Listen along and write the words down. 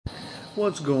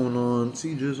What's going on?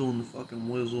 C Jizzle and the fucking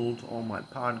Wizzle to all my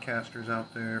podcasters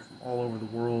out there from all over the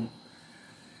world.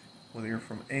 Whether you're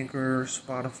from Anchor,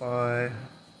 Spotify,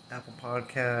 Apple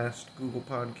Podcast, Google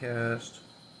Podcast.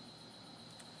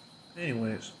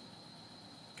 Anyways,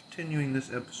 continuing this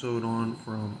episode on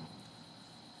from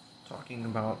talking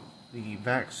about the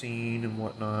vaccine and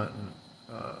whatnot, and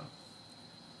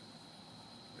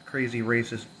the crazy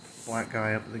racist black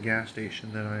guy up at the gas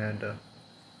station that I had to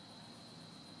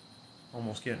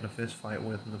almost get in a fist fight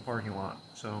with in the parking lot.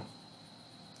 So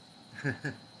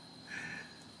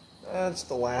that's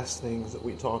the last things that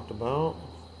we talked about.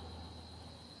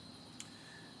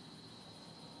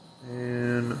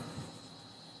 And I'm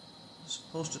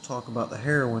supposed to talk about the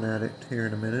heroin addict here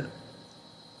in a minute.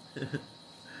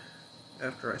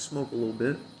 After I smoke a little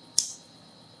bit.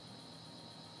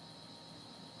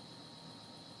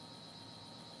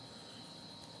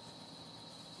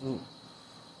 Ooh.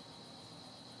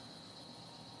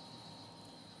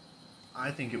 I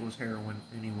think it was heroin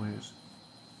anyways.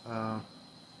 A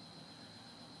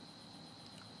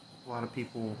lot of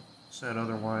people said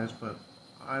otherwise, but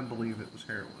I believe it was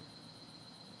heroin.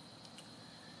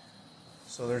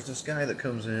 So there's this guy that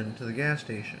comes in to the gas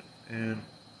station, and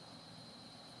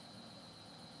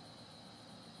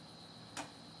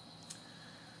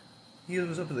he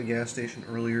was up at the gas station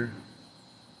earlier,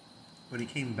 but he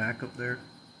came back up there,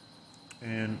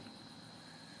 and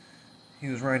he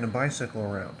was riding a bicycle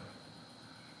around.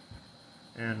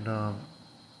 And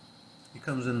he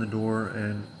comes in the door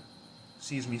and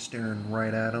sees me staring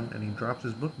right at him, and he drops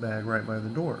his book bag right by the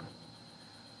door.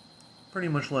 Pretty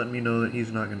much letting me know that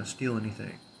he's not going to steal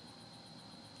anything.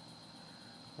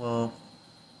 Well,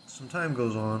 some time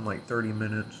goes on, like 30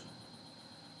 minutes,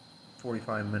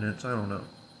 45 minutes, I don't know.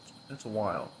 It's a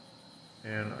while.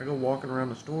 And I go walking around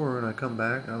the store, and I come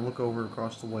back, and I look over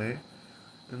across the way,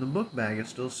 and the book bag is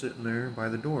still sitting there by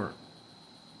the door.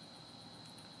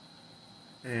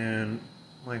 And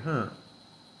I'm like,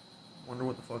 wonder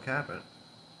what the fuck happened.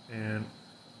 And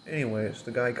anyways,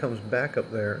 the guy comes back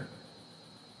up there.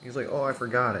 He's like, oh, I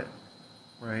forgot it,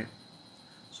 right?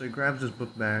 So he grabs his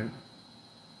book bag.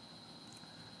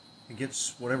 He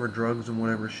gets whatever drugs and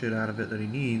whatever shit out of it that he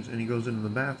needs, and he goes into the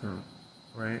bathroom,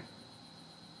 right?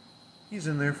 He's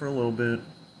in there for a little bit,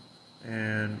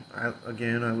 and I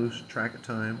lose track of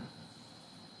time.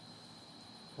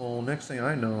 Well, next thing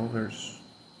I know, there's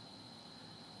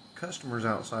customers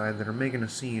outside that are making a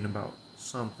scene about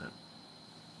something.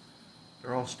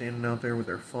 They're all standing out there with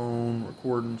their phone,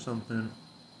 recording something.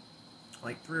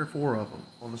 Like 3 or 4 of them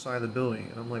on the side of the building.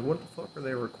 And I'm like, what the fuck are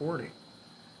they recording?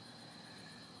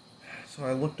 So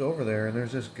I looked over there, and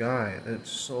there's this guy that's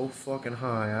so fucking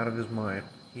high out of his mind.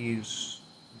 He's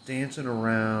dancing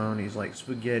around. He's like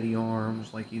spaghetti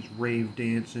arms, like he's rave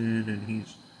dancing, and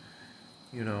he's,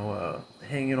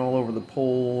 hanging all over the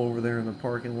pole over there in the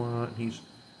parking lot. And he's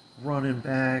running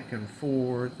back and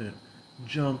forth and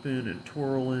jumping and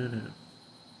twirling, and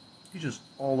he's just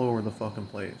all over the fucking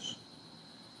place.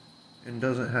 And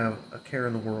doesn't have a care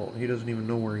in the world. He doesn't even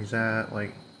know where he's at.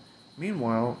 Like,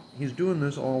 meanwhile, he's doing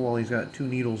this all while he's got 2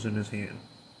 needles in his hand.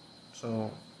 So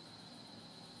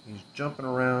he's jumping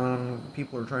around.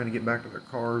 People are trying to get back to their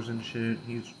cars and shit.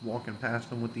 He's walking past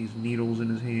them with these needles in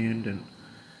his hand, and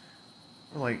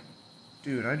we're like,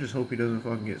 dude, I just hope he doesn't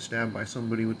fucking get stabbed by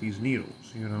somebody with these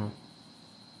needles,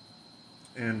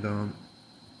 And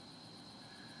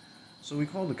so we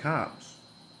called the cops,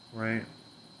 right?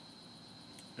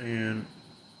 And,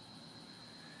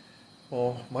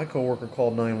 well, my coworker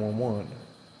called 911,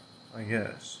 I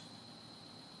guess.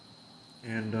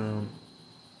 And,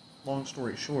 long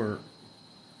story short,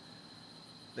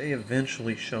 they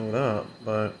eventually showed up,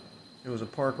 but it was a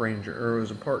park ranger, or it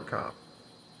was a park cop.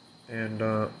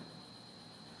 And,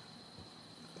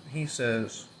 he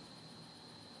says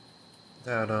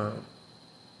that,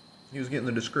 he was getting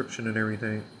the description and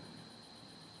everything.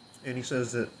 And he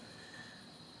says that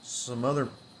some other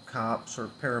cops or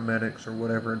paramedics or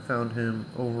whatever had found him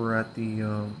over at the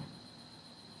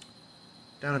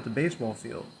down at the baseball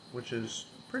field, which is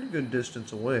a pretty good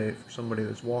distance away for somebody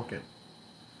that's walking.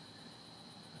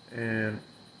 And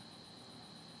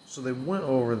so they went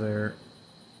over there,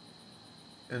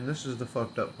 and this is the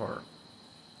fucked up part.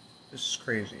 This is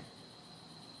crazy.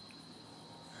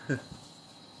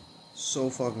 So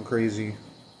fucking crazy.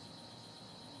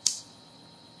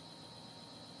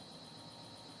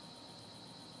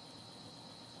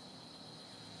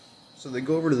 So they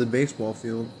go over to the baseball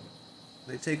field.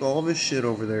 They take all of his shit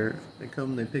over there. They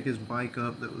pick his bike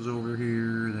up that was over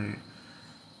here,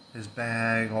 his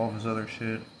bag, all of his other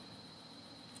shit.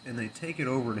 And they take it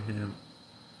over to him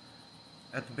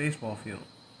at the baseball field.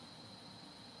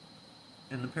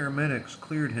 And the paramedics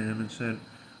cleared him and said,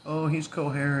 "Oh, he's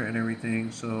coherent and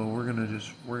everything, so we're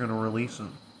gonna release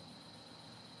him.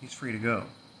 He's free to go."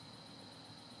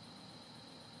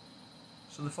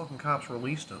 So the fucking cops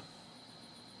released him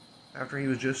after he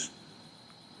was just,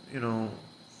 you know,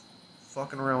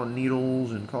 fucking around with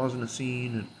needles and causing a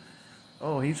scene. And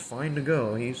oh, he's fine to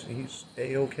go. He's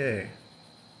a-okay.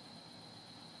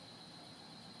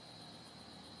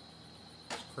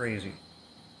 It's crazy.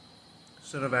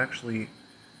 Instead of actually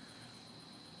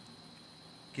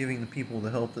giving the people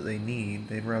the help that they need,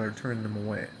 they'd rather turn them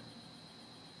away.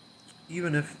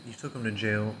 Even if you took them to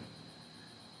jail,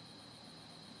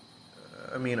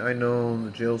 I mean, I know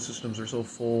the jail systems are so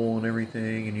full and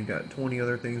everything, and you've got 20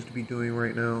 other things to be doing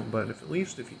right now, but at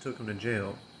least if you took him to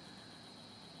jail,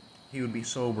 he would be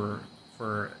sober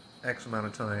for X amount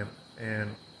of time, and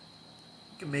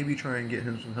you can maybe try and get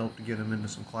him some help to get him into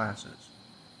some classes.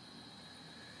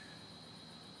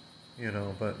 You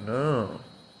know, but no,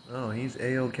 he's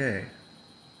a-okay.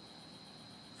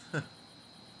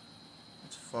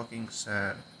 It's fucking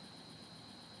sad.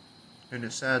 And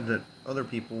it's sad that other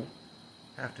people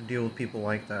have to deal with people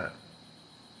like that.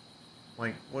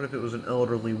 Like, what if it was an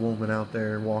elderly woman out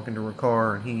there walking to her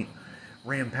car and he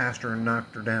ran past her and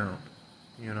knocked her down?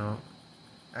 You know,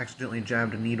 accidentally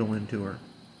jabbed a needle into her.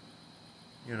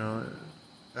 You know,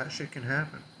 that shit can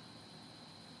happen.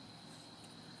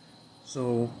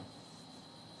 So,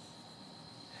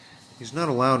 he's not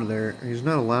allowed there. He's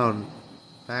not allowed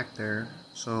back there.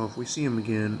 So, if we see him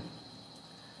again,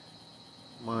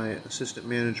 my assistant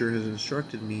manager has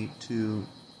instructed me to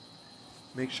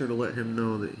make sure to let him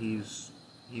know that he's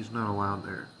not allowed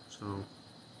there. So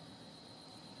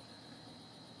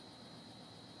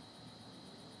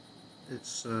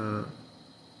it's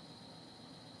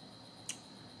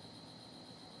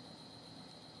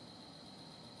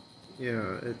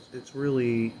yeah, it's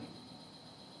really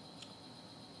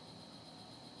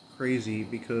crazy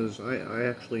because I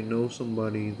actually know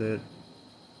somebody that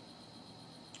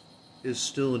is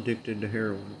still addicted to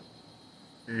heroin,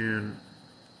 and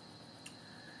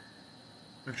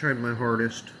I've tried my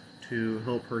hardest to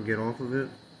help her get off of it.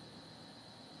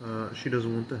 She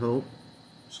doesn't want the help,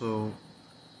 so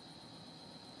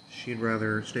she'd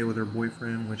rather stay with her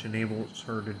boyfriend, which enables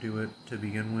her to do it to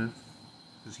begin with,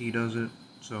 because he does it.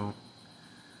 So,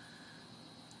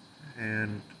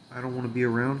 and I don't want to be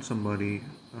around somebody,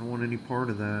 I don't want any part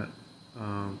of that,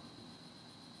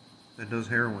 that does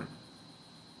heroin.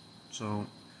 So,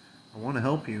 I want to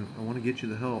help you, I want to get you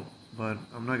the help, but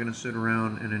I'm not going to sit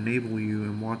around and enable you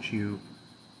and watch you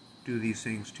do these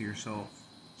things to yourself.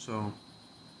 So,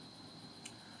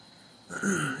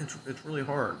 it's really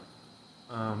hard.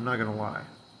 I'm not going to lie.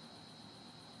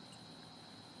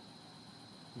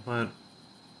 But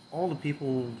all the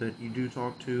people that you do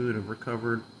talk to that have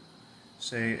recovered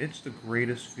say it's the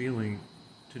greatest feeling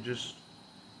to just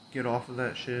get off of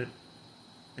that shit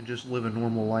and just live a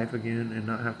normal life again and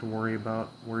not have to worry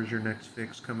about where's your next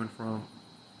fix coming from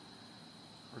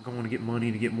or going to get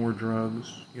money to get more drugs,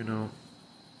 you know.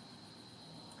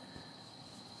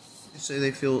 They say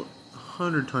they feel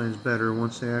 100 times better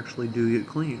once they actually do get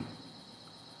clean.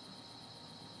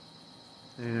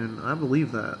 And I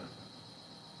believe that.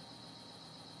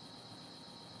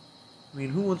 I mean,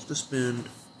 who wants to spend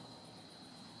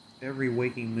every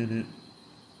waking minute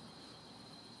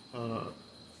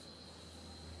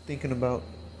thinking about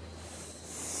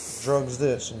drugs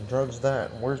this and drugs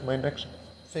that, and where's my next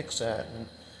fix at, and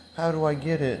how do I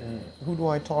get it, and who do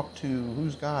I talk to,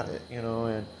 who's got it, you know,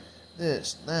 and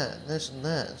this, that, this, and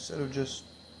that, instead of just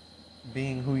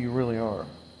being who you really are.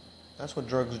 That's what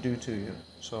drugs do to you.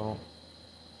 So,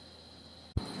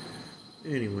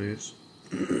 anyways,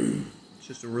 it's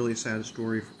just a really sad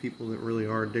story for people that really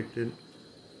are addicted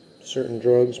to certain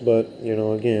drugs, but, you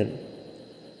know, again,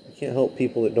 you can't help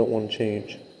people that don't want to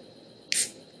change.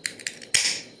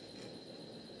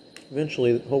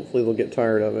 Eventually, hopefully, they'll get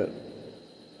tired of it.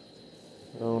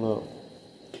 I don't know.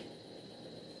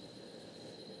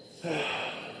 I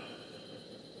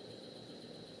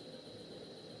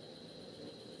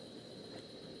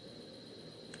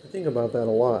think about that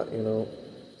a lot, you know.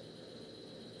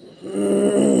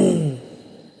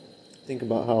 Think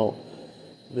about how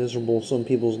miserable some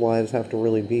people's lives have to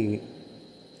really be.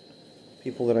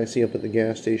 People that I see up at the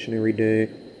gas station every day,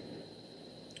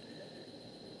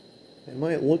 they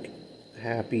might look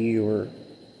happy or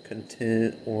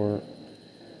content or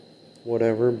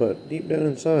whatever, but deep down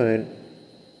inside,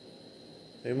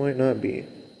 they might not be.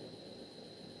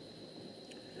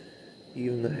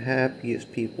 Even the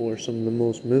happiest people are some of the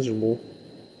most miserable.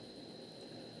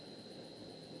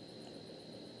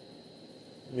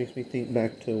 It makes me think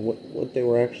back to what they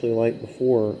were actually like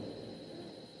before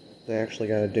they actually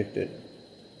got addicted.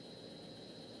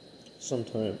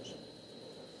 Sometimes.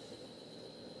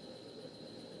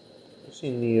 I've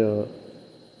seen the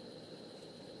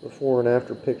before and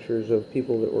after pictures of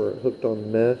people that were hooked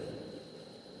on meth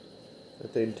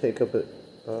that they'd take up at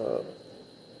a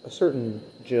certain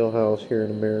jailhouse here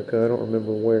in America. I don't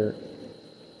remember where.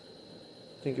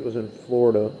 I think it was in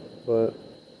Florida, but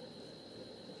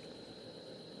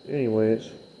anyways,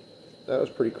 that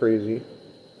was pretty crazy.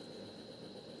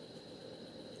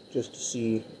 Just to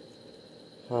see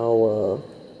how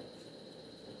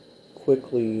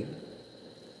quickly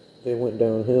they went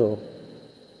downhill.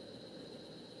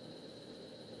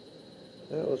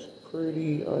 That was a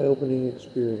pretty eye-opening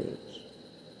experience.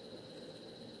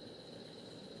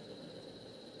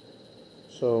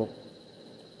 So,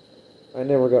 I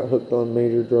never got hooked on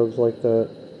major drugs like that.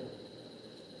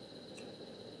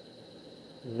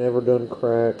 Never done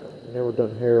crack, never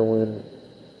done heroin,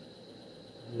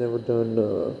 never done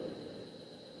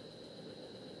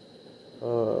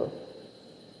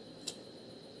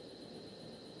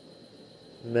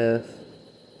meth.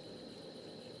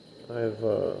 I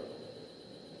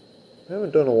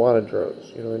haven't done a lot of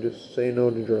drugs. I just say no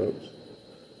to drugs.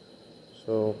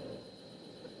 So,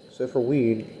 except for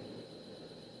weed,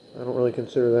 I don't really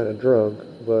consider that a drug,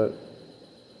 but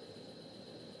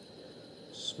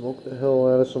smoke the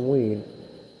hell out of some weed.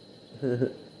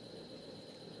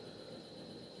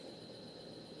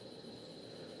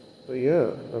 But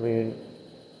yeah, I mean,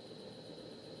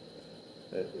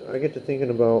 I get to thinking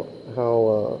about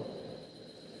how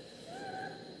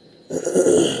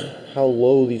how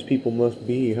low these people must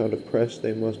be, how depressed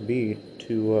they must be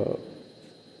to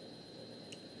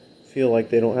feel like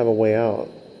they don't have a way out.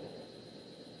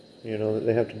 That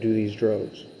they have to do these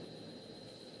drugs.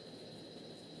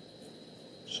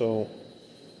 So,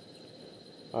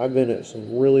 I've been at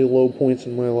some really low points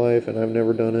in my life and I've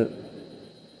never done it.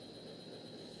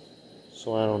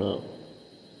 So, I don't know.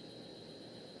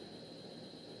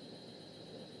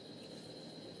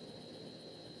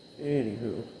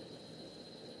 Anywho.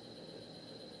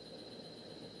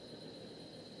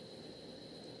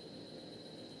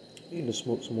 I need to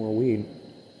smoke some more weed.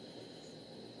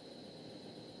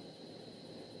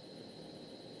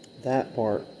 That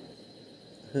part.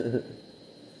 Come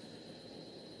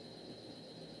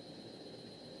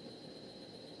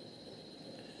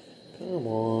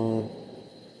on.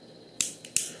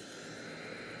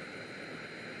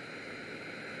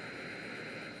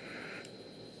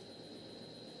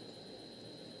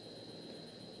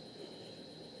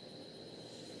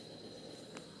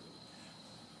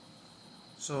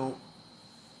 So,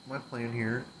 my plan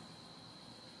here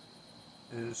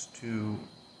is to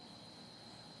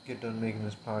get done making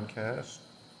this podcast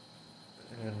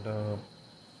and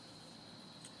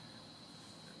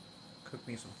cook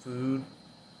me some food,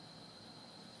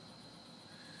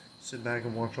 sit back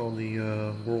and watch all the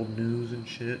world news and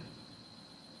shit.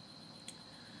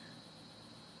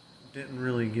 Didn't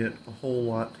really get a whole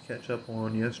lot to catch up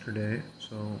on yesterday,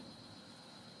 so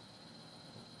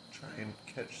try and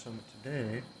catch some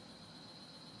today.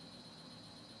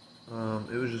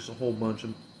 It was just a whole bunch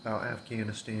about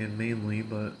Afghanistan mainly,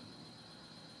 but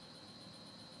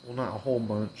well, not a whole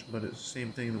bunch, but it's the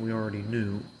same thing that we already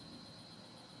knew.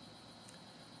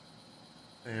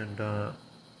 And so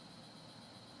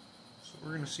we're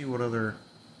going to see what other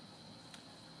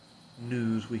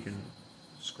news we can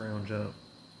scrounge up.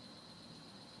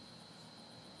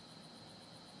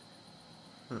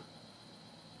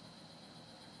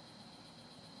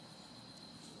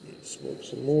 Smoke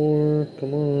some more.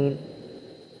 Come on.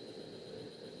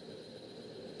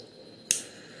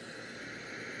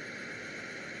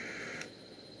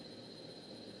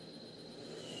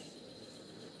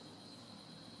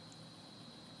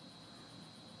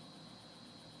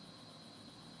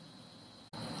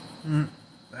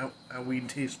 That weed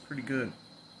tastes pretty good.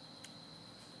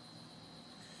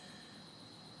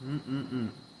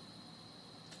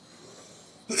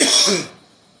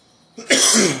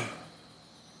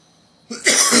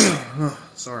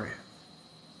 Sorry.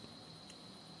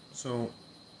 So,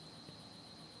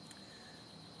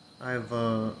 I've,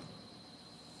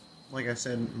 like I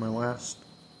said in not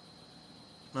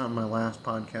in my last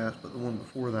podcast, but the one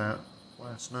before that,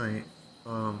 last night,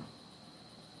 I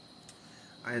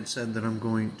had said that I'm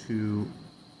going to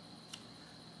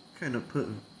kind of put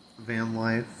van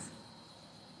life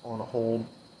on a hold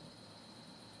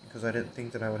because I didn't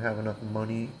think that I would have enough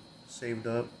money saved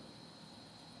up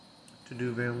to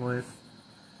do van life.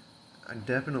 I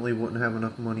definitely wouldn't have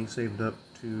enough money saved up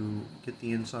to get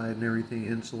the inside and everything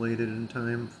insulated in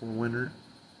time for winter.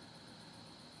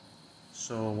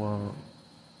 So,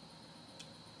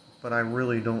 but I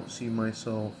really don't see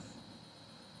myself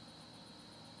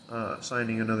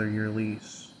signing another year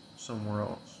lease somewhere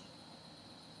else.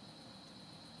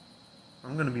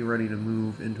 I'm going to be ready to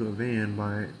move into a van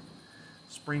by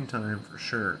springtime for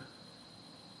sure.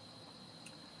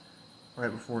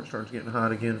 Right before it starts getting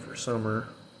hot again for summer.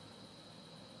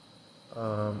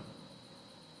 Um,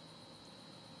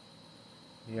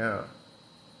 yeah.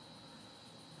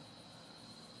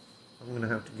 I'm going to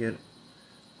have to get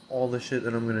all the shit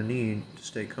that I'm going to need to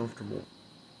stay comfortable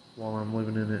while I'm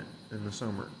living in it in the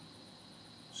summer.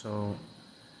 So,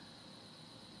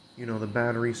 the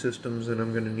battery systems that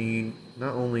I'm going to need,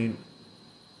 not only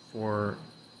for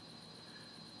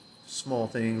small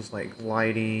things like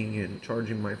lighting and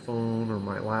charging my phone or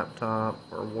my laptop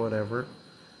or whatever,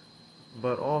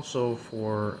 but also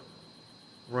for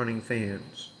running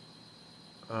fans,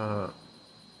 or,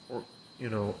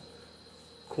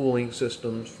 cooling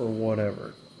systems for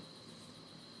whatever.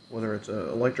 Whether it's an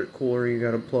electric cooler you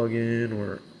got to plug in,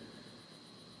 or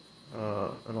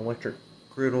an electric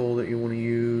griddle that you want to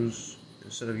use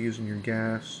instead of using your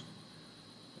gas.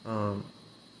 All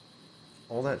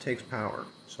that takes power.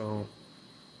 So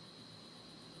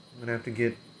I'm going to have to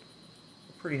get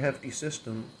a pretty hefty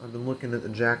system. I've been looking at the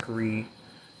Jackery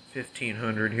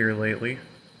 1500 here lately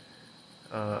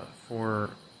for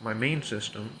my main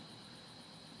system.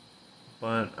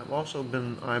 But I've also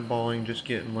been eyeballing just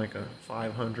getting like a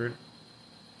 500,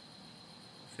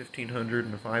 1500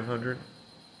 and a 500.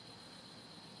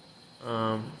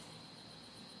 I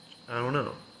don't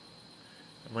know.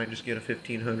 I might just get a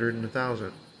 1500 and a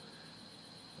 1000.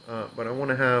 But I want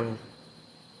to have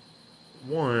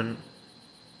one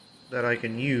that I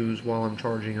can use while I'm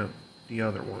charging up the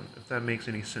other one, if that makes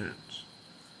any sense.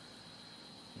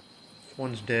 If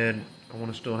one's dead, I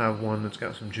want to still have one that's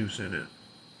got some juice in it.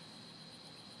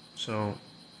 So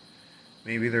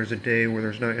maybe there's a day where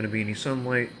there's not going to be any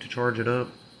sunlight to charge it up.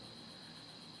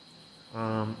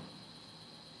 So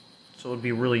it'd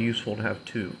be really useful to have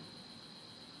two.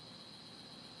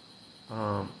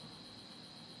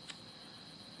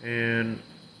 And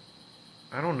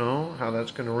I don't know how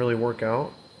that's going to really work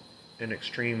out in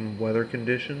extreme weather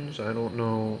conditions. I don't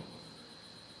know.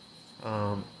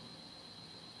 I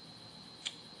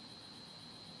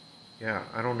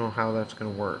don't know how that's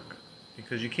going to work,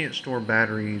 because you can't store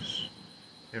batteries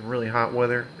in really hot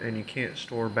weather, and you can't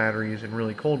store batteries in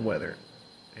really cold weather.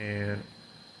 And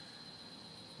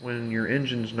when your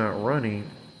engine's not running,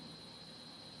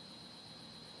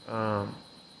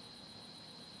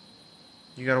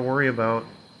 you got to worry about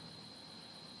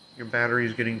your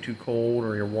batteries getting too cold,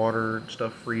 or your water and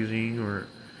stuff freezing, or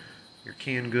your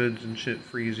canned goods and shit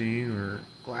freezing, or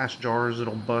glass jars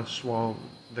that'll bust while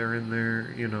they're in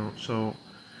there, So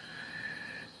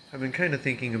I've been kind of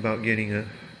thinking about getting a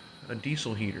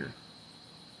diesel heater.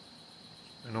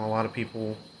 I know a lot of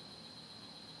people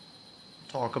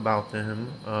talk about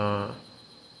them. A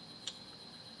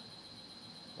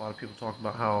lot of people talk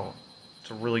about how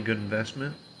it's a really good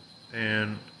investment,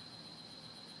 and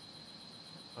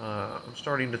I'm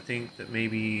starting to think that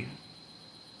maybe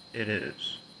it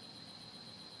is.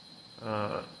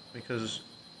 Because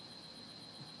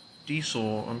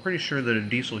diesel, I'm pretty sure that a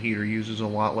diesel heater uses a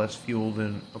lot less fuel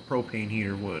than a propane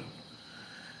heater would.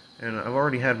 And I've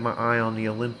already had my eye on the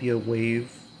Olympia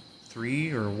Wave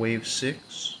 3 or Wave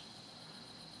 6.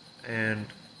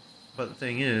 But the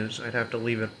thing is, I'd have to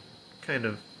leave it kind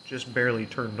of just barely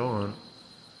turned on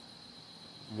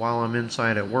while I'm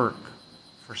inside at work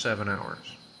for 7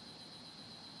 hours.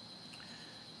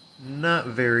 Not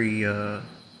very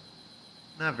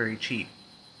cheap,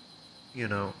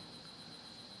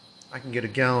 I can get a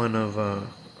gallon of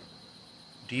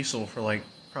diesel for like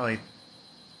probably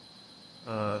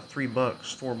 $3,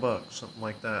 $4, something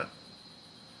like that.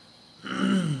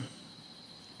 And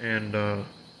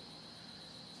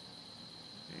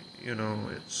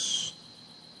it's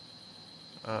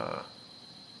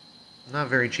not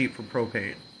very cheap for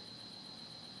propane.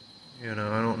 I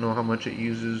don't know how much it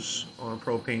uses on a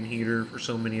propane heater for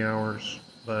so many hours,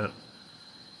 but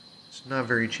it's not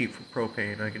very cheap for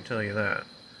propane, I can tell you that.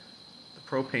 The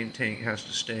propane tank has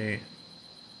to stay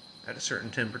at a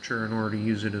certain temperature in order to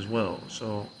use it as well.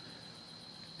 So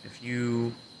if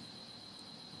you,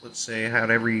 let's say,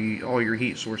 had all your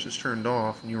heat sources turned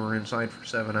off and you were inside for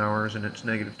 7 hours and it's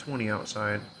negative 20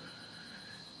 outside,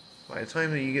 by the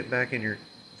time that you get back in your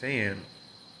van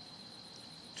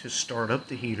to start up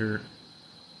the heater,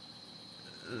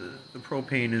 the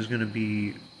propane is going to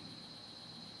be,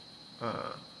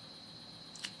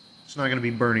 it's not going to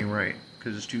be burning right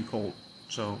because it's too cold.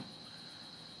 So,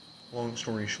 long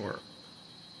story short,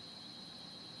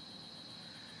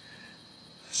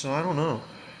 So I don't know.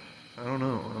 I don't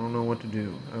know. I don't know what to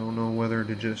do. I don't know whether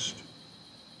to just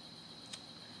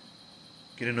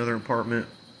get another apartment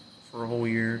for a whole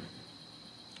year,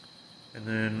 and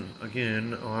then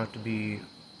again I'll have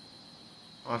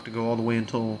to go all the way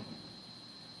until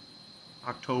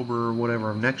October or whatever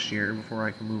of next year before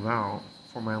I can move out,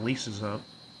 before my lease is up.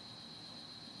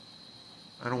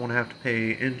 I don't want to have to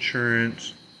pay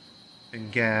insurance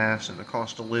and gas and the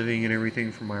cost of living and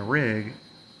everything for my rig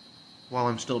while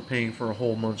I'm still paying for a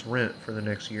whole month's rent for the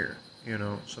next year, you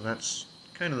know? So that's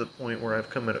kind of the point where I've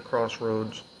come at a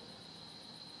crossroads.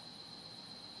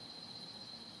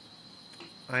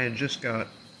 I had just got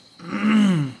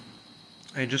I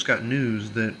had just got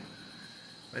news that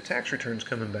my tax return's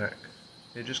coming back.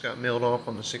 It just got mailed off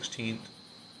on the 16th,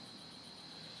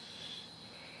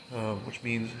 which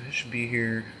means it should be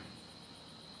here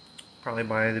probably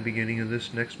by the beginning of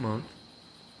this next month.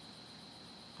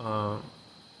 Uh,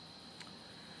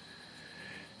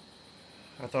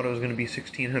 I thought it was going to be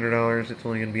 $1,600. It's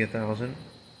only going to be $1,000.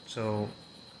 So,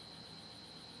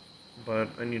 but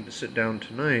I need to sit down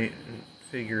tonight and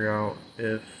figure out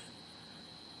if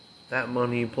that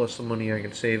money plus the money I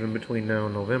can save in between now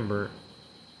and November,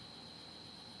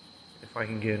 if I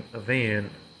can get a van,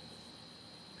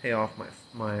 pay off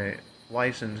my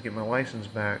license, get my license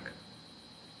back,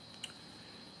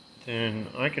 then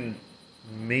I can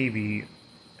maybe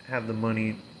have the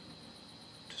money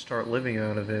to start living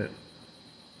out of it.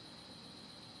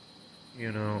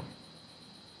 You know,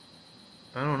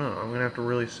 I don't know. I'm going to have to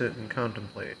really sit and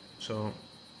contemplate. So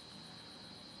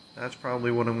that's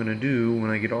probably what I'm going to do when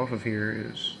I get off of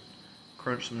here is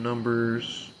crunch some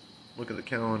numbers, look at the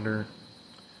calendar,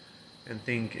 and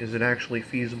think, is it actually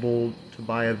feasible to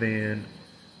buy a van,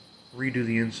 redo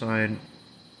the inside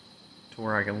to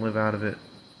where I can live out of it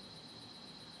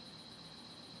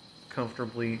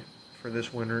comfortably for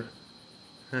this winter?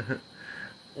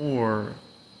 Or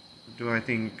do I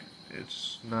think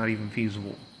it's not even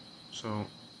feasible? So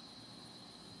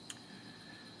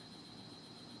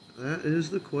that is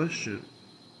the question.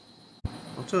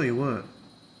 I'll tell you what,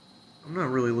 I'm not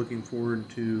really looking forward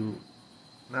to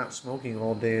not smoking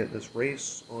all day at this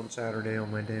race on Saturday on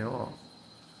my day off.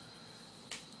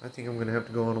 I think I'm going to have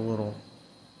to go on a little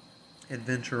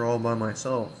adventure all by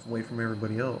myself, away from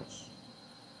everybody else.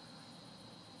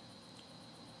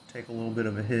 Take a little bit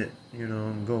of a hit, you know,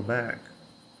 and go back.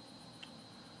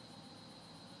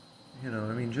 You know,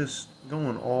 I mean, just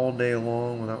going all day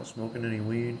long without smoking any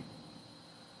weed,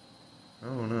 I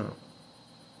don't know.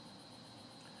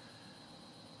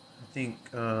 I think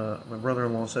my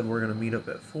brother-in-law said we're going to meet up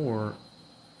at 4.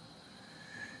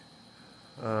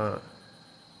 Uh,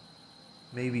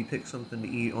 maybe pick something to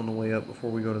eat on the way up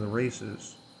before we go to the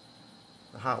races.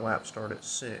 The hot laps start at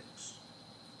 6.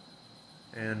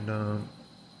 And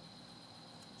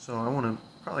so I want to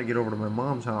probably get over to my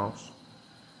mom's house,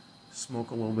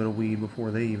 smoke a little bit of weed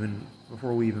before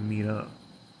we even meet up.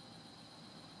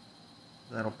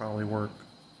 That'll probably work.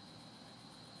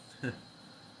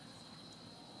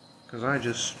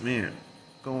 Because man,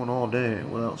 going all day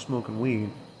without smoking weed,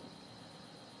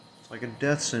 it's like a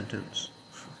death sentence.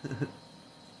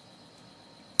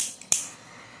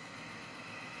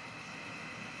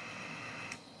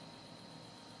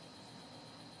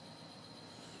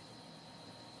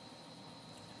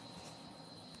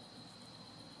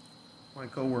 My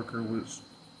coworker was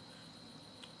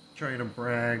trying to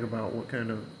brag about what kind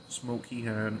of smoke he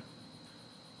had,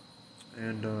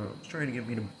 and was trying to get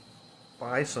me to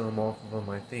buy some off of him,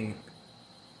 I think.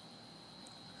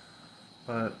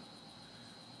 But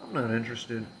I'm not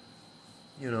interested.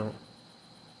 You know,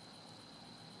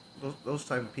 those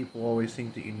type of people always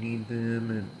think that you need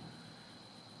them and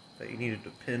that you need to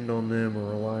depend on them or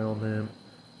rely on them.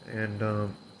 And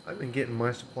I've been getting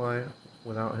my supply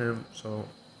without him, so.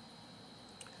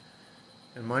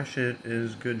 And my shit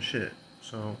is good shit,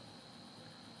 so.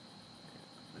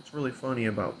 It's really funny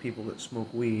about people that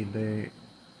smoke weed. They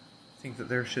think that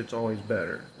their shit's always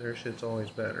better. Their shit's always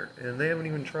better. And they haven't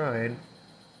even tried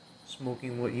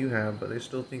smoking what you have, but they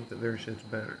still think that their shit's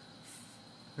better.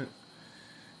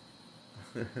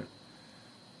 I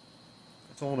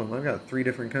told them I've got 3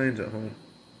 different kinds at home.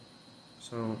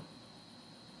 So,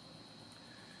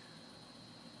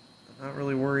 I'm not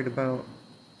really worried about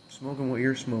smoking what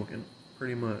you're smoking,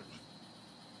 pretty much.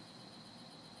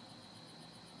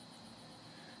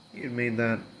 He had made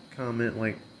that comment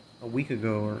like a week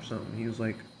ago or something. He was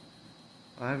like,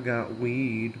 I've got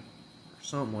weed, or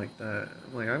something like that.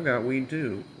 I'm like, I've got weed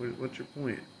too. What's your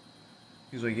point?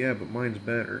 He's like, yeah, but mine's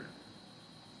better.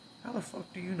 How the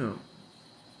fuck do you know?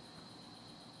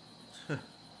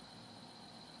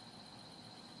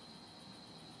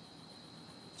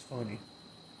 funny.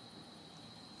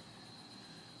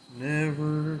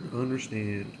 Never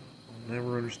understand. I'll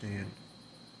never understand.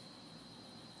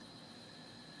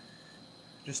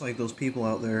 Just like those people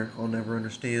out there, I'll never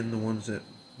understand the ones that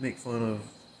make fun of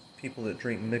people that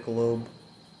drink Michelob.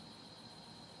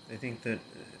 They think that,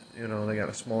 they got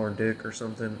a smaller dick or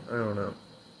something. I don't know.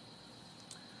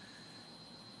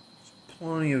 There's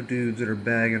plenty of dudes that are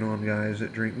bagging on guys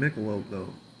that drink Michelob,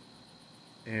 though.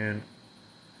 And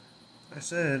I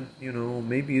said,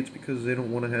 maybe it's because they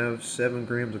don't want to have 7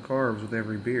 grams of carbs with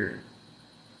every beer.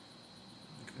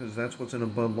 Because that's what's in a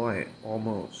Bud Light,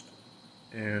 almost.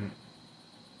 And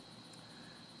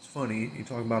it's funny, you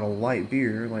talk about a light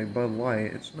beer like Bud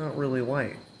Light, it's not really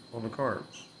light on the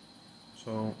carbs.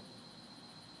 So,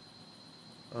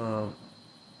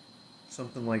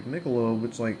 something like Michelob,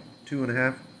 it's like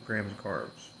 2.5 grams of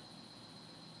carbs.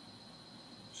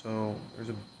 So, there's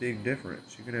a big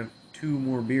difference. You can have 2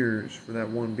 more beers for that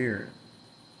one beer.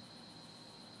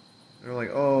 They're like,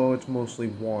 oh, it's mostly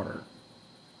water.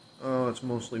 Oh, it's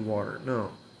mostly water.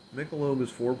 No. Michelob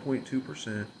is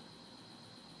 4.2%.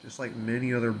 Just like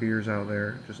many other beers out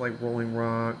there. Just like Rolling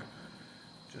Rock.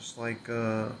 Just like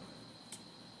Bud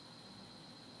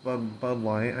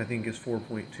Light, I think is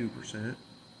 4.2%.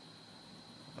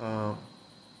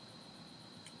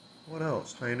 What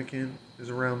else? Heineken is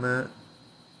around that.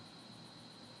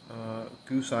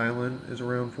 Goose Island is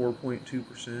around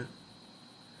 4.2%.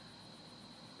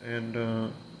 And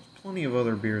there's plenty of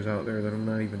other beers out there that I'm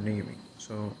not even naming.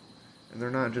 So, and they're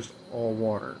not just all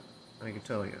water, I can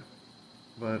tell you.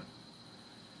 But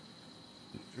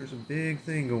there's a big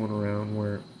thing going around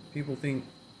where people think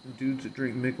dudes that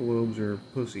drink Michelobs are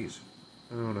pussies.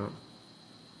 I don't know.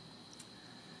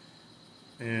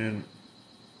 And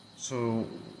so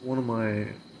one of my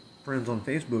friends on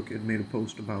Facebook had made a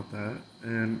post about that,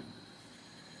 and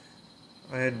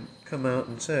I had come out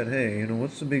and said, hey,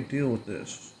 what's the big deal with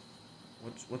this?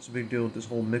 What's the big deal with this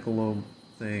whole Michelob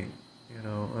thing? I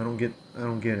don't get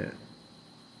it.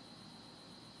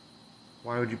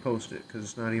 Why would you post it? Because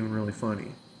it's not even really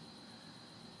funny.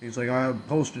 He's like, I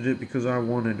posted it because I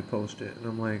wanted to post it. And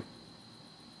I'm like,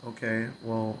 okay,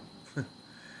 well,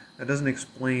 that doesn't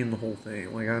explain the whole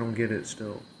thing. Like, I don't get it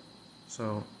still.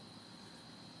 So,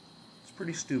 it's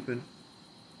pretty stupid.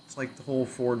 It's like the whole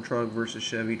Ford truck versus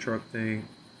Chevy truck thing.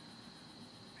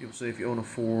 People say if you own a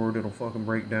Ford, it'll fucking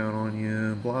break down on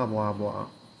you. Blah, blah, blah.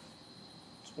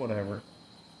 It's whatever.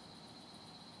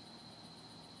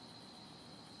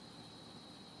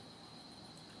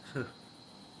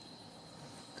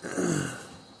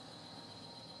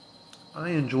 I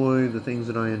enjoy the things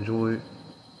that I enjoy,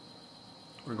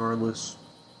 regardless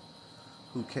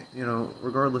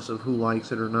regardless of who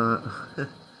likes it or not.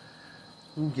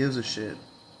 Who gives a shit?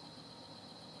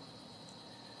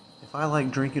 If I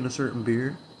like drinking a certain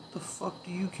beer, what the fuck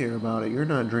do you care about it? You're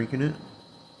not drinking it.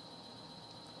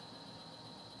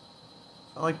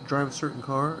 If I like to drive a certain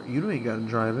car, you ain't got to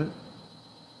drive it.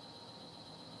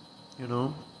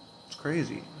 It's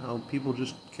crazy how people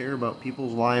just care about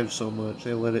people's lives so much.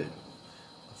 They let it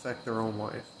affect their own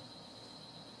life.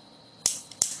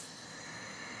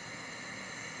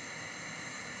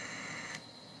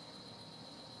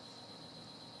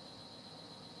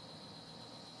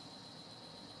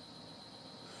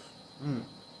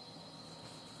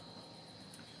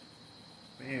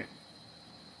 Man.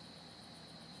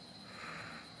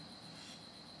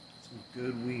 Some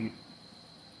good weed.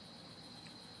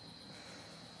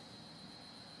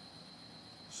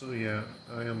 So yeah,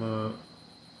 I am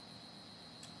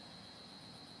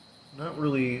not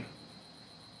really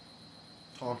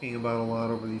talking about a lot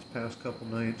over these past couple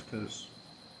nights because,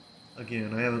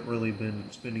 again, I haven't really been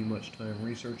spending much time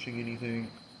researching anything.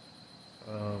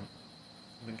 I've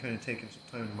been kind of taking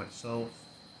some time to myself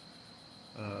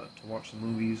to watch the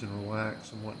movies and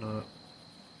relax and whatnot.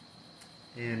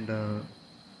 And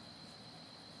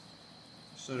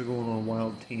instead of going on a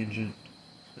wild tangent,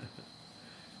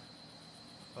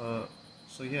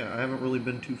 so yeah, I haven't really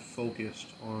been too focused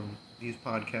on these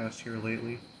podcasts here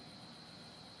lately.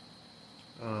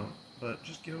 But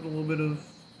just give it a little bit of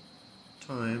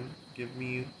time. Give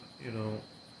me,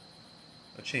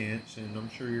 a chance, and I'm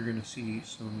sure you're going to see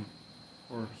some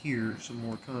or hear some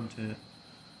more content.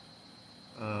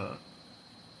 I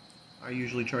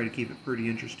usually try to keep it pretty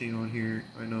interesting on here.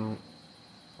 I know,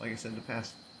 like I said, the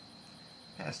past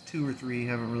 2 or 3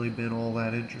 haven't really been all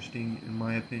that interesting in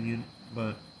my opinion,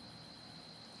 but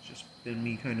it's just been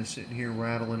me kind of sitting here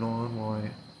rattling on while I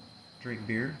drink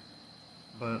beer.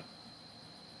 But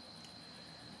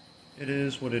it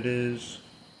is what it is.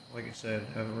 Like I said,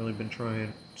 haven't really been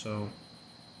trying, so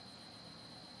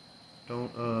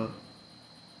don't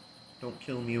Don't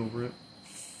kill me over it.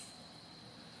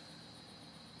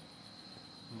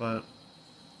 But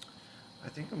I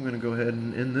think I'm going to go ahead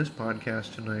and end this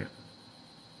podcast tonight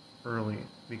early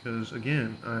because,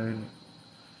 again, I'm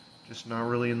just not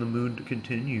really in the mood to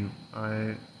continue.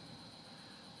 I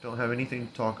don't have anything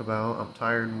to talk about. I'm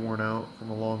tired and worn out from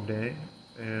a long day,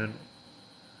 and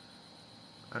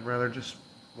I'd rather just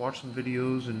watch some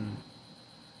videos and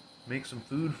make some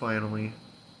food finally.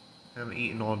 Haven't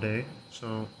eaten all day,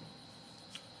 so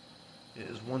it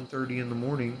is 1:30 in the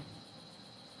morning.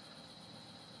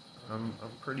 I'm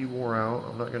pretty wore out.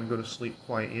 I'm not going to go to sleep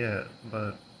quite yet,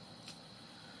 but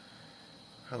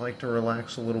I like to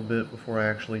relax a little bit before I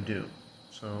actually do.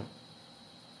 So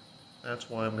that's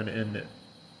why I'm going to end it.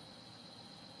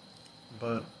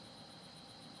 But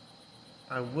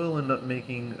I will end up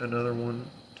making another one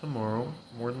tomorrow,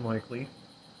 more than likely.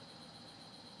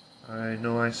 I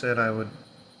know I said I would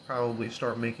probably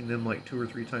start making them like 2 or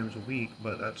 3 times a week,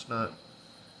 but that's not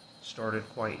started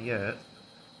quite yet.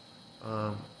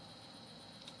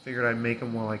 Figured I'd make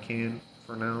them while I can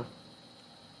for now.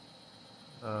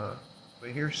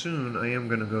 But here soon, I am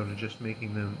going to go to just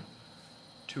making them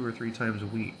 2 or 3 times a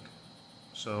week.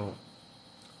 So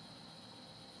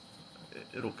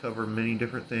it'll cover many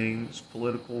different things: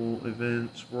 political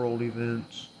events, world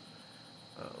events,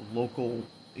 local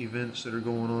events that are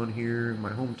going on here in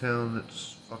my hometown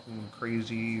that's fucking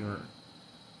crazy, or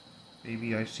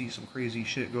maybe I see some crazy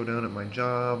shit go down at my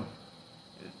job.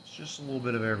 It's just a little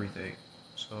bit of everything.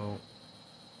 So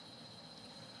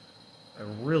I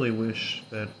really wish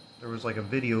that there was like a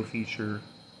video feature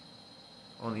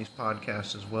on these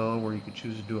podcasts as well, where you could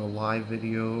choose to do a live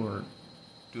video or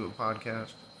do a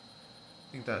podcast.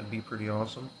 I think that would be pretty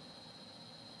awesome.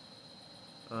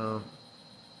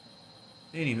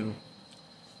 Anywho,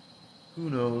 who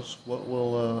knows what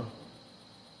we'll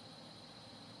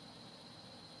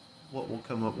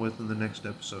come up with in the next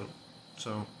episode.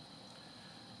 So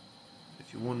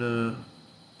if you want to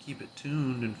keep it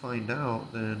tuned and find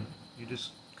out, then you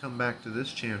just come back to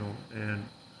this channel and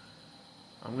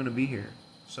I'm going to be here.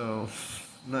 So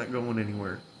I'm not going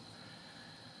anywhere.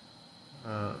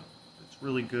 It's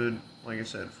really good, like I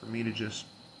said, for me to just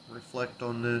reflect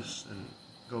on this and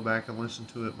go back and listen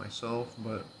to it myself,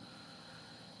 but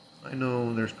I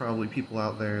know there's probably people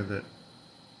out there that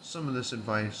some of this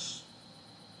advice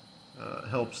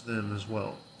helps them as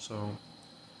well. So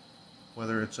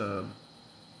whether it's a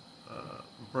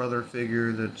brother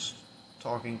figure that's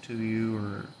talking to you,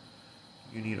 or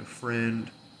you need a friend,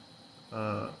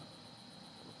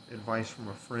 advice from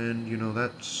a friend,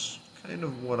 that's kind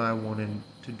of what I wanted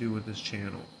to do with this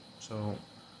channel. So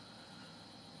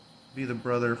be the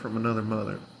brother from another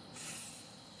mother.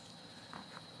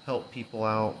 Help people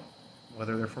out,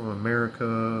 whether they're from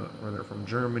America, or they're from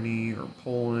Germany, or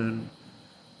Poland,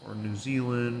 or New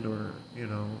Zealand, or,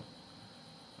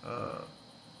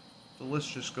 the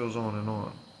list just goes on and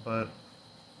on. But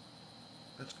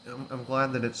I'm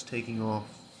glad that it's taking off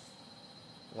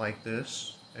like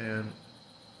this, and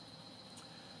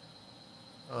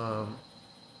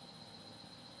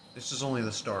this is only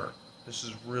the start. This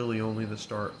is really only the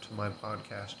start to my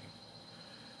podcasting.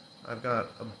 I've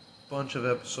got a bunch of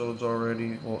episodes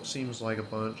already. Well, it seems like a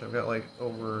bunch. I've got like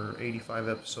over 85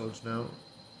 episodes now.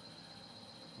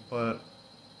 But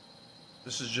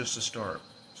this is just a start.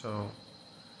 So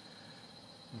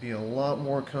be a lot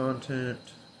more content.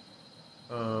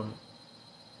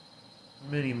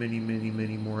 Many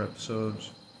more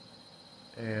episodes.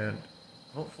 And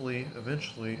hopefully,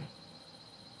 eventually,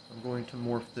 I'm going to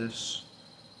morph this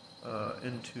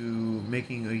into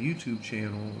making a YouTube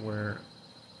channel where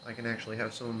I can actually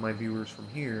have some of my viewers from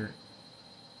here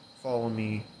follow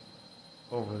me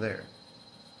over there.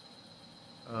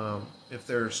 If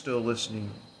they're still listening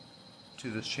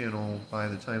to this channel by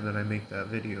the time that I make that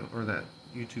video, or that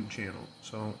YouTube channel.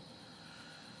 So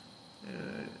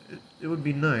it would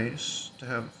be nice to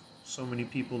have so many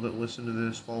people that listen to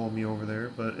this follow me over there,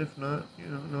 but if not,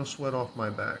 no sweat off my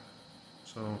back.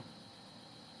 So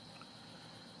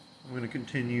I'm going to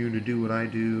continue to do what I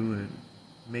do and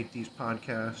make these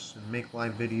podcasts and make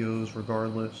live videos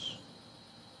regardless.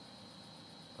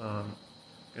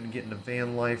 Going to get into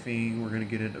van lifing. We're going to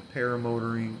get into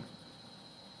paramotoring.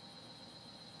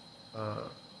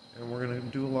 And we're going to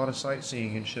do a lot of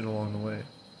sightseeing and shit along the way.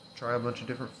 Try a bunch of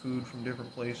different food from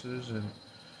different places, and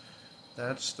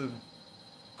that's the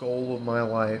goal of my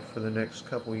life for the next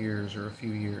couple years or a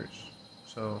few years.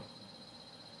 So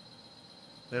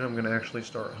then I'm going to actually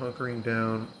start hunkering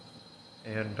down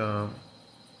and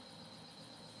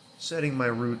setting my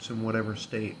roots in whatever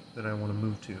state that I want to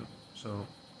move to. So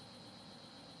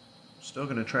still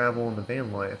going to travel in the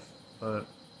van life, but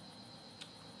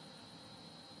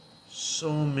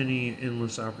so many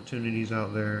endless opportunities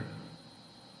out there.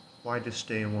 Why just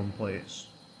stay in one place?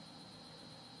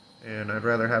 And I'd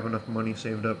rather have enough money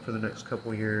saved up for the next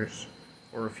couple years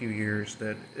or a few years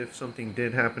that if something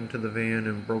did happen to the van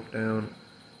and broke down,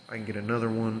 I can get another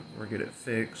one or get it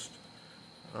fixed.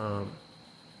 Um,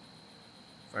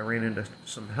 if I ran into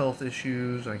some health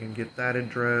issues, I can get that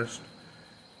addressed.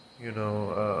 You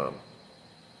know,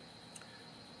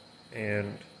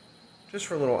 and just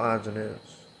for little odds and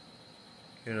ends.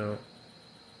 You know,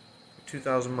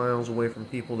 2,000 miles away from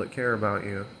people that care about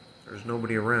you, there's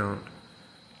nobody around.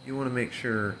 You want to make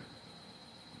sure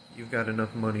you've got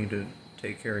enough money to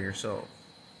take care of yourself.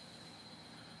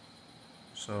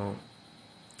 So,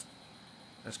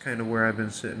 that's kind of where I've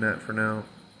been sitting at for now.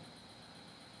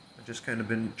 I've just kind of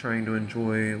been trying to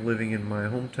enjoy living in my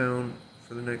hometown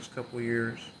for the next couple of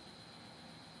years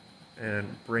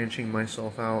and branching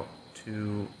myself out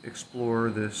to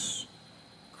explore this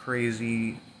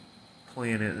crazy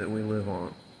planet that we live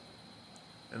on.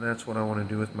 And that's what I want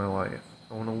to do with my life.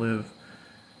 I want to live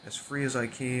as free as I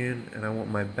can, and I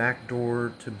want my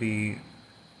backyard to be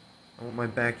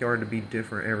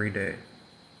different every day.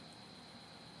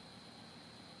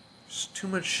 There's too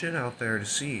much shit out there to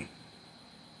see.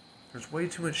 There's way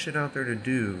too much shit out there to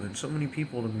do, and so many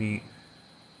people to meet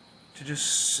to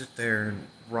just sit there and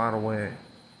rot away.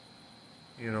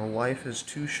 You know, life is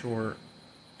too short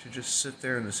to just sit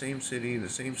there in the same city, the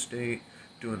same state,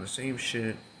 doing the same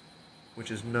shit,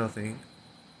 which is nothing.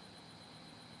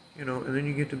 You know, and then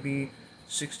you get to be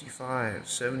 65,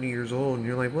 70 years old, and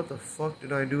you're like, what the fuck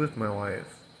did I do with my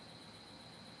life?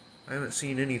 I haven't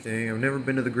seen anything. I've never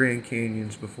been to the Grand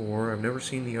Canyons before. I've never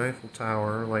seen the Eiffel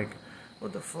Tower. Like,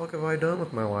 what the fuck have I done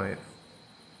with my life?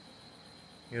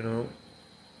 You know?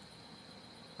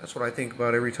 That's what I think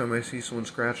about every time I see someone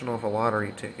scratching off a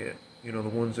lottery ticket. You know, the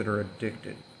ones that are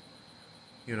addicted.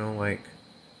 You know, like,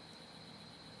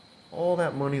 all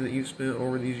that money that you've spent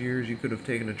over these years, you could have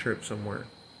taken a trip somewhere.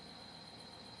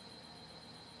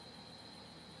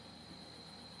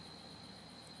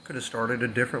 Could have started a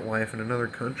different life in another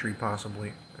country,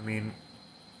 possibly. I mean,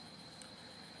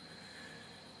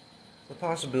 the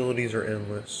possibilities are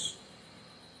endless.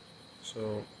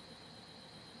 So,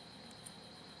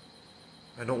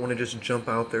 I don't want to just jump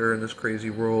out there in this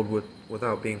crazy world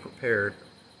without being prepared,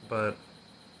 but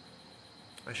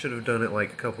I should have done it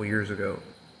like a couple years ago.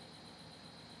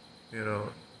 You know,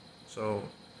 so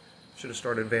should have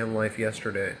started van life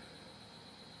yesterday.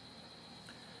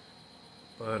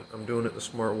 But I'm doing it the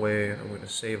smart way. I'm going to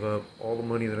save up all the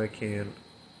money that I can,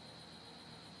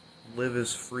 live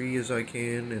as free as I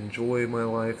can, enjoy my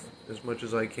life as much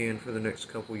as I can for the next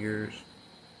couple years,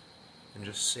 and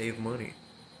just save money.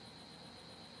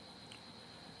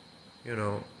 You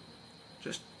know,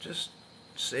 just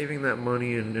saving that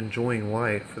money and enjoying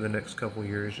life for the next couple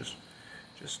years.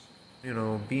 Just you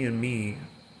know, being me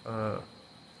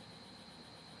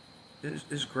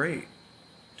is great.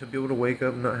 To be able to wake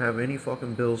up and not have any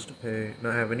fucking bills to pay,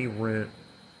 not have any rent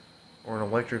or an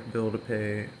electric bill to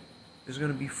pay, is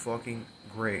gonna be fucking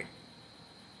great.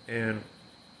 And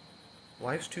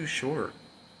life's too short.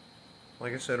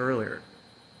 Like I said earlier,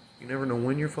 you never know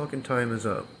when your fucking time is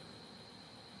up.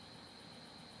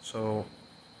 So,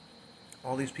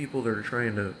 all these people that are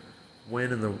trying to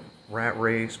win in the rat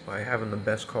race by having the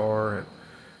best car and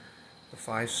the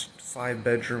five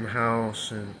bedroom house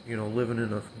and, you know, living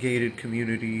in a gated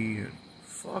community, and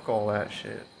fuck all that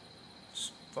shit.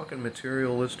 It's fucking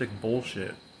materialistic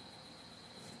bullshit.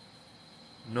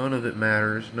 None of it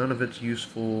matters. None of it's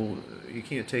useful. You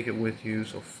can't take it with you,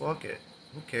 so fuck it.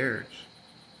 Who cares?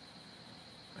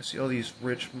 I see all these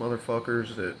rich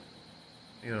motherfuckers that,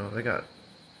 you know, they got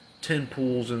 10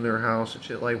 pools in their house and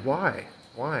shit. Like, why?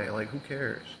 Why? Like, who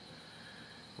cares?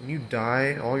 When you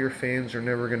die, all your fans are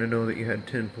never going to know that you had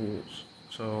 10 pools.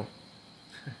 So,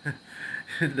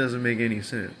 it doesn't make any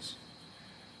sense.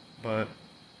 But,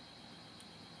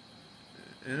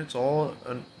 and it's all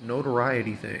a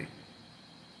notoriety thing.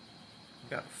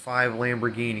 You got 5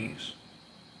 Lamborghinis.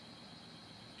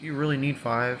 Do you really need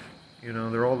 5? You know,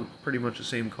 they're all pretty much the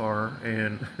same car,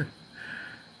 and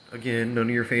again, none of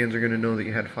your fans are going to know that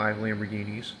you had 5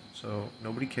 Lamborghinis, so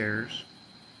nobody cares.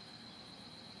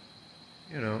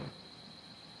 You know,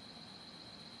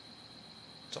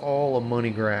 it's all a money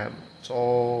grab. It's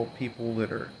all people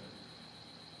that are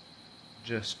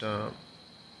just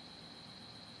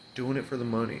doing it for the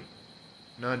money.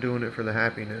 Not doing it for the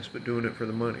happiness, but doing it for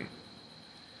the money.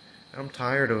 I'm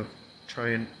tired of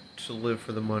trying to live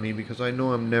for the money because I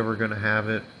know I'm never going to have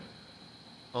it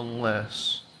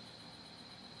unless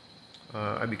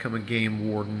I become a game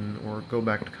warden or go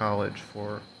back to college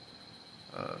for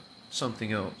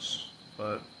something else.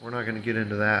 but we're not going to get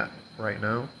into that right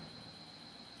now.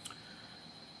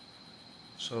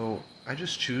 So I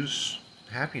just choose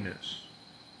happiness.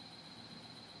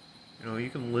 You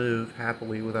can live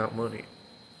happily without money.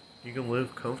 You can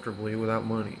live comfortably without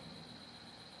money.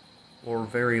 Or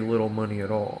very little money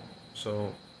at all.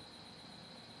 So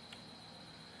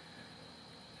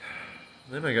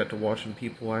then I got to watching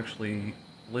people actually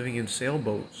living in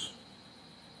sailboats.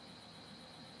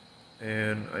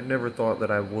 And I never thought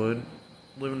that I would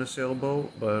live in a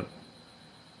sailboat, but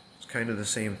it's kind of the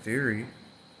same theory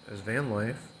as van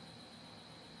life.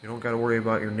 You don't got to worry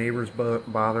about your neighbors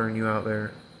bothering you out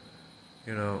there.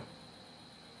 You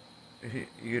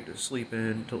get to sleep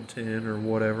in till 10 or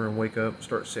whatever and wake up and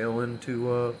start sailing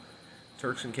to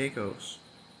Turks and Caicos,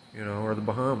 or the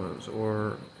Bahamas,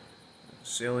 or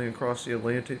sailing across the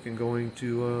Atlantic and going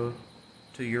to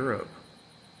Europe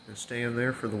and staying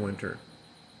there for the winter.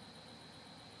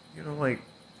 Like,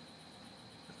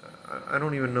 I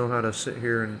don't even know how to sit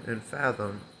here and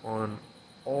fathom on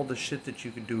all the shit that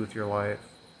you could do with your life.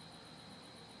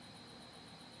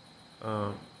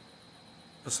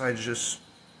 Besides just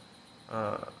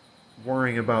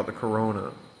worrying about the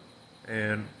corona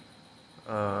and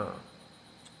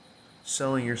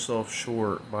selling yourself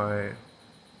short by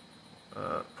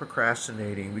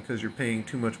procrastinating because you're paying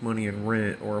too much money in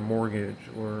rent or a mortgage,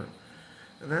 and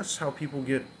that's how people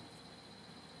get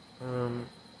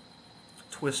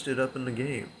twisted up in the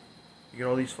game. You get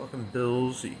all these fucking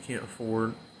bills that you can't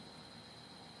afford.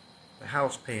 The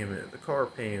house payment, the car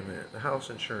payment, the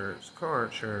house insurance, the car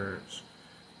insurance,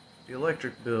 the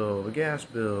electric bill, the gas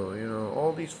bill,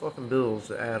 all these fucking bills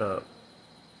that add up.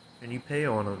 And you pay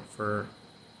on them for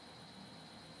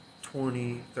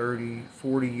 20, 30,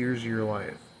 40 years of your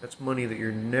life. That's money that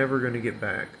you're never going to get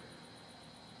back.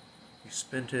 You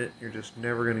spent it, you're just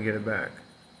never going to get it back.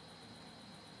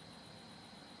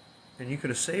 And you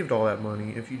could have saved all that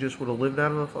money if you just would have lived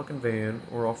out of a fucking van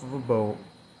or off of a boat,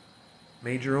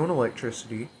 made your own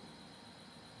electricity.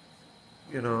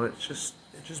 It just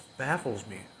baffles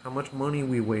me how much money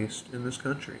we waste in this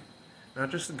country. Not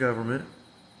just the government,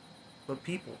 but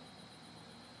people.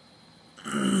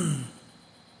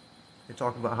 They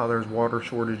talk about how there's water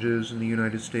shortages in the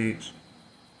United States.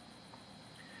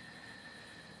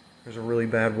 There's a really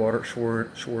bad water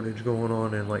shortage going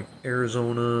on in like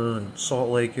Arizona and Salt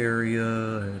Lake area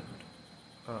and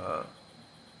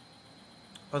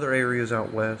other areas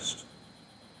out west.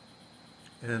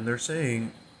 And they're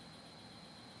saying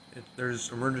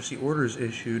there's emergency orders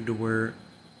issued to where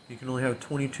you can only have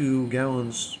 22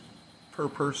 gallons per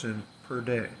person per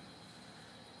day.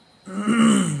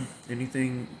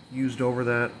 Anything used over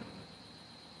that,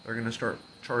 they're going to start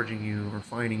charging you or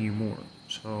fining you more.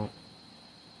 So,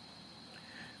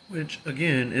 which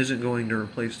again isn't going to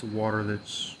replace the water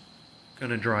that's going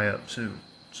to dry up soon.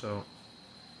 So,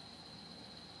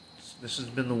 this has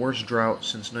been the worst drought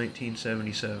since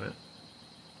 1977.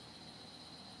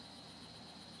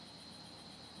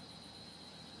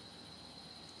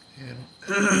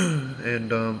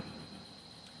 And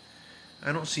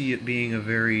I don't see it being a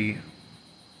very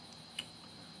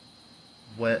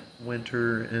wet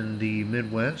winter in the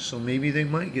Midwest, so maybe they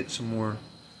might get some more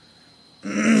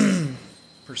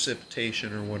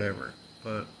precipitation or whatever,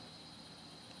 but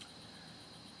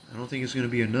I don't think it's going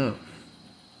to be enough.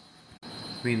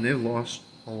 I mean, they've lost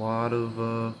a lot of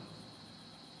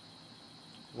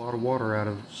water out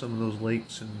of some of those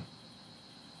lakes and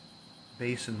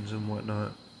basins and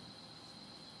whatnot.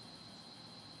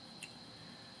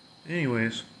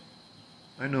 Anyways,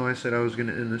 I know I said I was going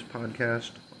to end this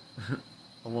podcast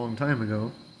a long time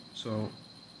ago, so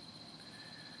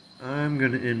I'm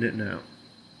going to end it now.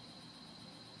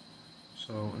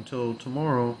 So until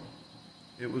tomorrow,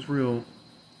 it was real,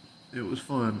 it was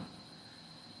fun,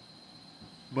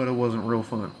 but it wasn't real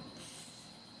fun.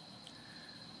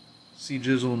 See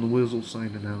Jizzle and the Wizzle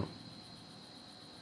signing out.